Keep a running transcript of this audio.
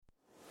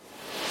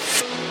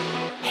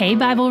Hey,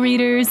 Bible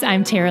readers,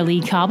 I'm Tara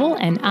Lee Cobble,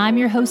 and I'm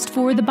your host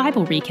for the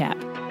Bible Recap.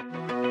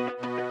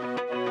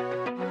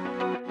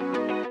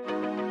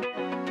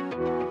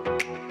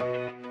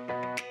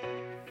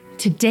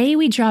 Today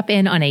we drop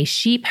in on a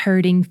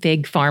sheep-herding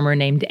fig farmer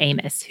named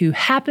Amos, who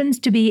happens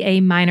to be a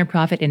minor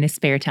prophet in his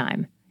spare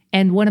time,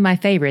 and one of my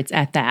favorites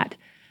at that.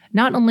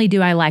 Not only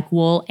do I like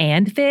wool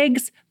and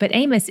figs, but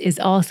Amos is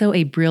also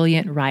a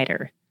brilliant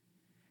writer.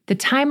 The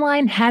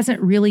timeline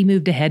hasn't really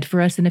moved ahead for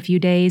us in a few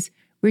days.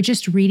 We're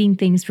just reading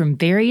things from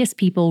various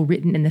people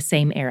written in the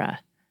same era.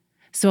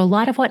 So a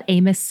lot of what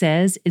Amos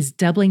says is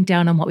doubling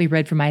down on what we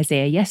read from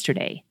Isaiah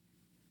yesterday.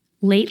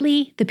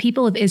 Lately, the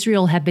people of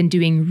Israel have been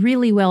doing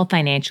really well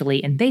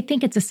financially, and they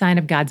think it's a sign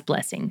of God's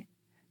blessing.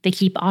 They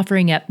keep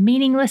offering up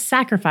meaningless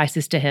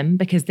sacrifices to him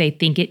because they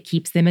think it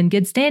keeps them in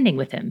good standing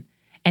with him,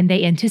 and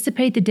they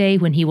anticipate the day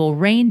when he will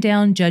rain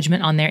down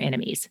judgment on their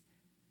enemies.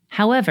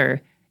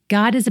 However,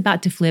 God is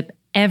about to flip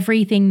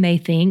everything they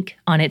think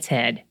on its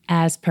head,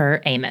 as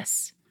per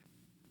Amos.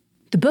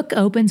 The book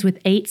opens with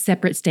 8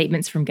 separate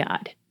statements from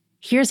God.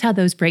 Here's how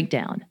those break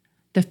down.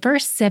 The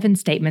first 7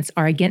 statements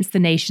are against the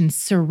nations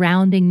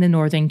surrounding the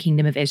northern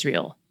kingdom of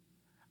Israel.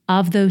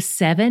 Of those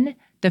 7,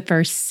 the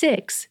first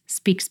 6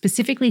 speak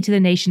specifically to the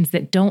nations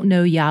that don't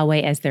know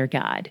Yahweh as their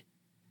God.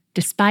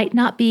 Despite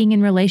not being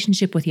in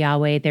relationship with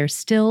Yahweh, they're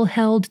still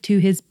held to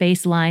his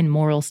baseline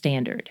moral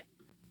standard.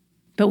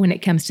 But when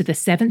it comes to the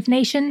 7th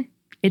nation,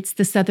 it's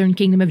the southern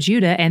kingdom of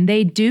Judah, and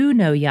they do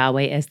know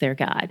Yahweh as their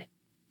God.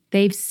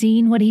 They've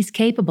seen what he's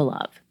capable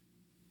of.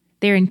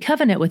 They're in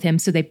covenant with him,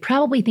 so they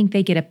probably think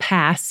they get a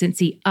pass since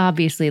he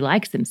obviously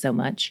likes them so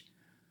much.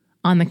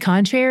 On the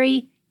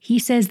contrary, he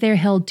says they're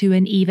held to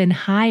an even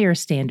higher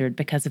standard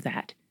because of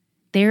that.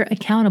 They're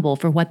accountable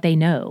for what they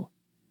know.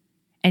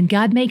 And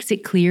God makes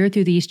it clear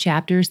through these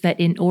chapters that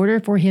in order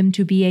for him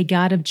to be a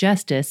God of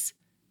justice,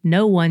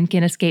 no one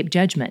can escape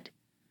judgment,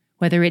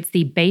 whether it's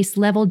the base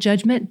level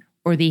judgment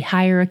or the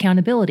higher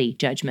accountability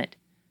judgment,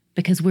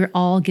 because we're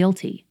all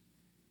guilty.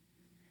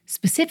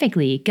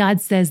 Specifically,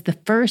 God says the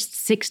first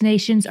 6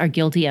 nations are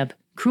guilty of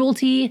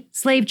cruelty,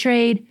 slave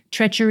trade,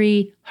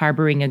 treachery,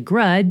 harboring a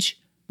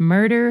grudge,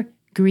 murder,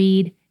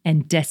 greed,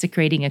 and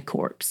desecrating a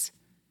corpse.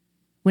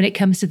 When it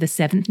comes to the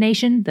 7th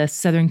nation, the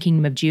southern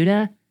kingdom of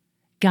Judah,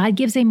 God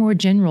gives a more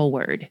general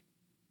word.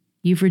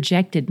 You've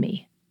rejected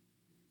me.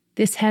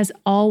 This has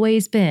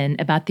always been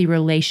about the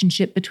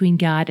relationship between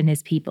God and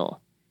his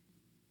people.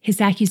 His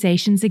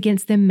accusations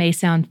against them may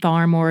sound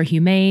far more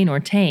humane or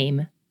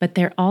tame, but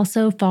they're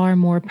also far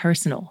more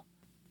personal.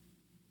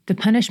 The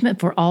punishment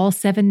for all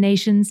 7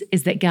 nations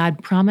is that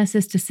God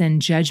promises to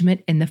send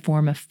judgment in the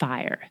form of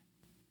fire.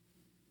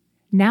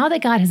 Now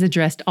that God has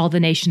addressed all the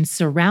nations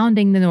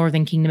surrounding the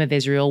northern kingdom of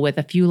Israel with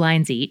a few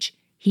lines each,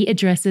 he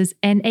addresses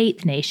an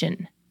 8th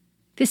nation.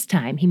 This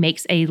time, he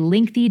makes a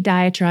lengthy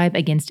diatribe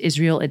against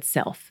Israel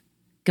itself,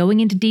 going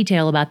into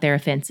detail about their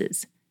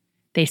offenses.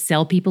 They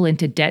sell people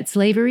into debt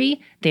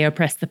slavery, they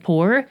oppress the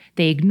poor,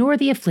 they ignore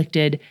the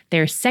afflicted,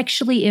 they're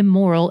sexually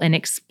immoral and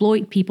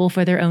exploit people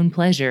for their own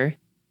pleasure.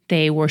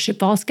 They worship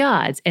false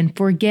gods and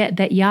forget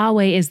that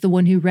Yahweh is the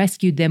one who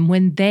rescued them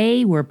when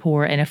they were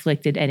poor and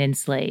afflicted and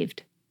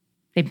enslaved.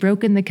 They've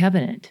broken the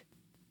covenant.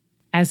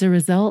 As a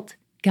result,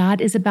 God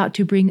is about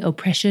to bring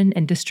oppression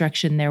and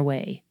destruction their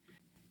way.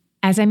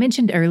 As I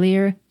mentioned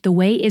earlier, the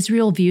way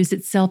Israel views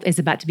itself is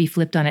about to be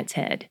flipped on its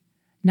head.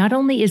 Not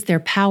only is their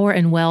power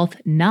and wealth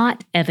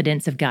not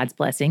evidence of God's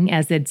blessing,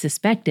 as they'd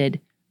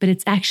suspected, but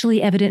it's actually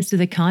evidence to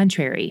the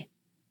contrary.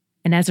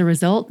 And as a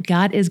result,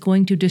 God is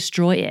going to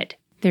destroy it.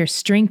 Their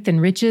strength and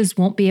riches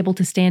won't be able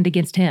to stand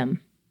against him.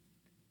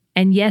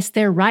 And yes,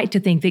 they're right to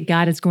think that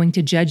God is going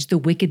to judge the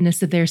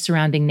wickedness of their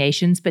surrounding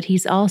nations, but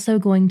he's also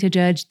going to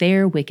judge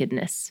their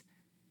wickedness.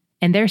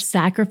 And their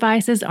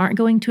sacrifices aren't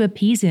going to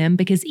appease him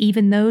because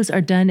even those are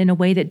done in a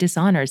way that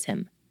dishonors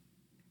him.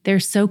 Their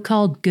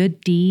so-called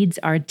good deeds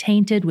are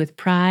tainted with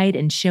pride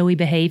and showy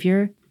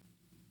behavior,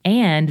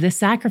 and the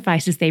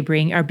sacrifices they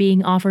bring are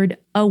being offered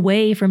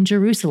away from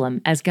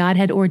Jerusalem as God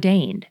had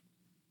ordained.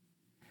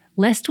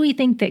 Lest we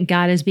think that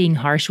God is being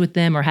harsh with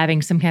them or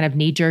having some kind of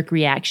knee-jerk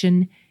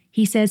reaction,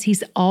 he says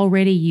he's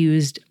already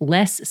used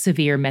less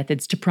severe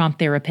methods to prompt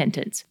their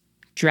repentance.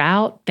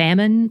 Drought,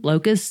 famine,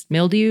 locusts,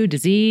 mildew,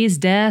 disease,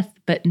 death,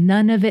 but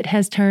none of it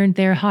has turned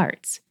their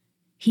hearts.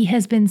 He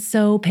has been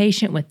so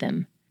patient with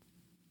them.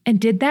 And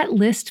did that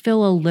list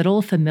feel a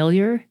little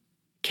familiar?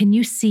 Can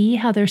you see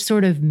how they're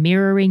sort of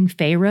mirroring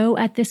Pharaoh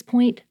at this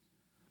point?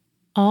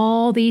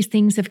 All these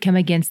things have come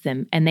against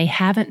them, and they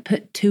haven't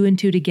put 2 and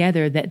 2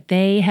 together that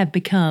they have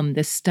become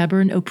the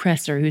stubborn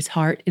oppressor whose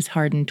heart is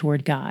hardened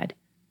toward God,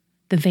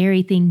 the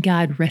very thing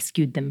God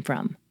rescued them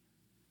from.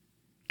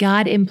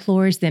 God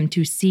implores them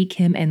to seek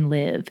him and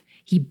live.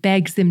 He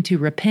begs them to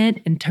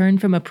repent and turn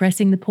from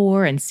oppressing the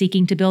poor and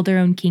seeking to build their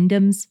own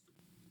kingdoms.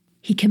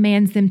 He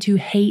commands them to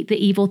hate the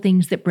evil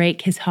things that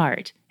break his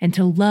heart and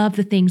to love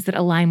the things that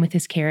align with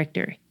his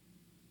character.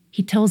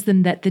 He tells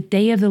them that the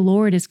day of the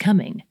Lord is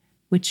coming,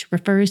 which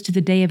refers to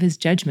the day of his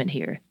judgment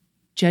here.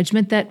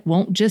 Judgment that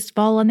won't just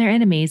fall on their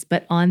enemies,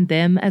 but on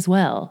them as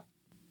well.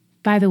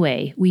 By the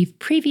way, we've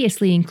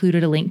previously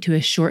included a link to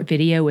a short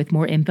video with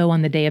more info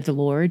on the Day of the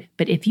Lord,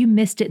 but if you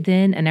missed it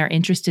then and are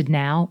interested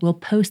now, we'll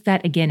post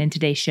that again in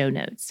today's show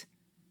notes.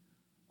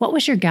 What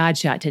was your God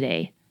shot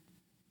today?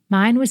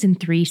 Mine was in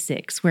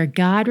 3:6, where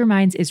God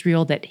reminds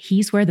Israel that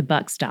he's where the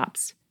buck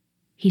stops.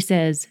 He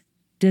says,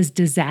 "Does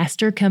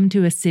disaster come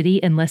to a city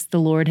unless the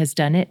Lord has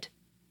done it?"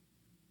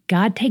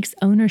 God takes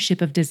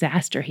ownership of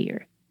disaster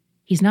here.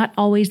 He's not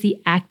always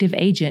the active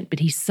agent,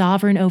 but he's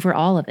sovereign over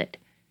all of it.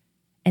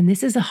 And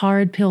this is a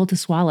hard pill to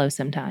swallow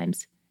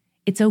sometimes.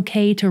 It's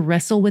okay to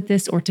wrestle with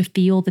this or to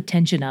feel the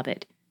tension of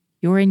it.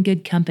 You're in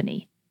good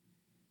company.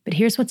 But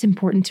here's what's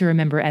important to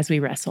remember as we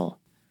wrestle.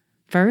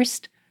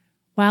 First,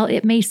 while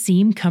it may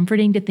seem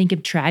comforting to think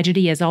of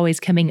tragedy as always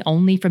coming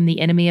only from the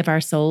enemy of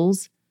our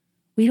souls,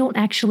 we don't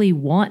actually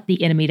want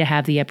the enemy to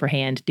have the upper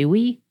hand, do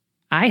we?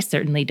 I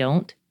certainly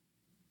don't.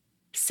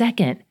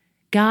 Second,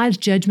 God's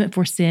judgment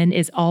for sin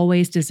is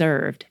always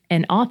deserved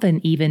and often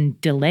even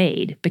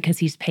delayed because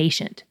he's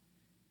patient.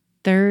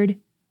 Third,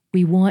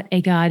 we want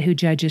a God who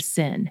judges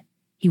sin.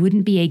 He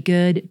wouldn't be a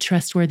good,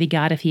 trustworthy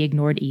God if he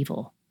ignored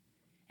evil.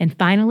 And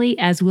finally,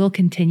 as we'll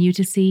continue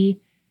to see,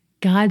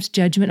 God's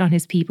judgment on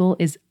his people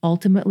is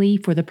ultimately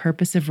for the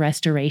purpose of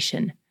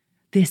restoration.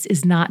 This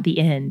is not the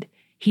end.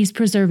 He's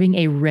preserving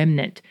a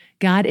remnant.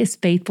 God is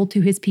faithful to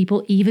his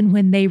people even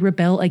when they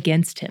rebel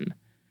against him.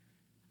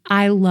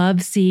 I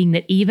love seeing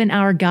that even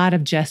our God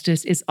of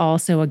justice is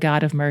also a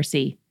God of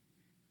mercy.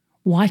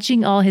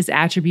 Watching all his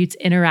attributes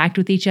interact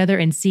with each other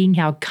and seeing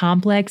how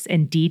complex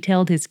and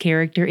detailed his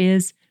character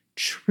is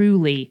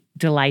truly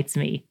delights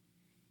me.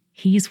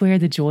 He's where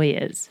the joy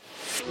is.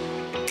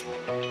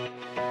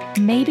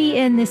 Maybe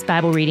in this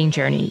Bible reading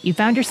journey, you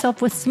found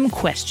yourself with some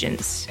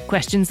questions.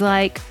 Questions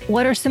like,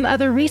 what are some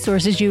other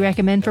resources you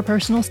recommend for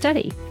personal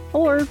study?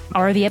 Or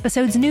are the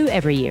episodes new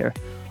every year?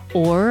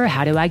 Or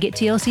how do I get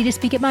TLC to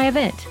speak at my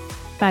event?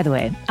 By the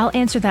way, I'll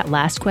answer that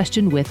last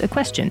question with a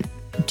question.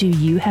 Do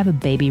you have a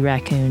baby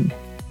raccoon?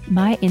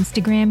 My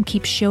Instagram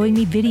keeps showing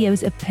me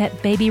videos of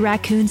pet baby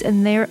raccoons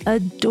and they're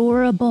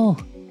adorable.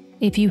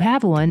 If you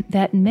have one,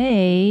 that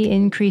may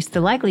increase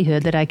the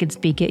likelihood that I could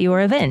speak at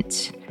your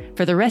event.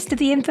 For the rest of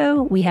the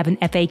info, we have an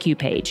FAQ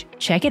page.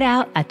 Check it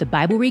out at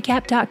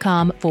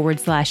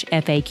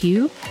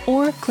thebiblerecap.com/FAQ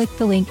or click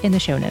the link in the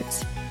show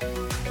notes.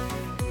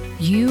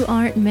 You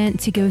aren't meant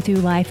to go through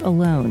life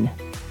alone.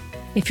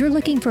 If you're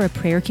looking for a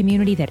prayer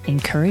community that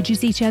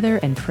encourages each other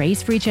and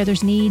prays for each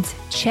other's needs,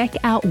 check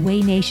out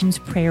Way Nation's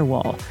prayer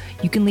wall.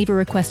 You can leave a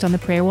request on the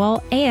prayer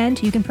wall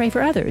and you can pray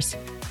for others.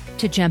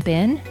 To jump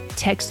in,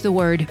 text the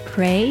word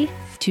PRAY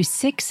to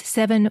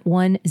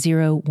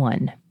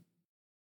 67101.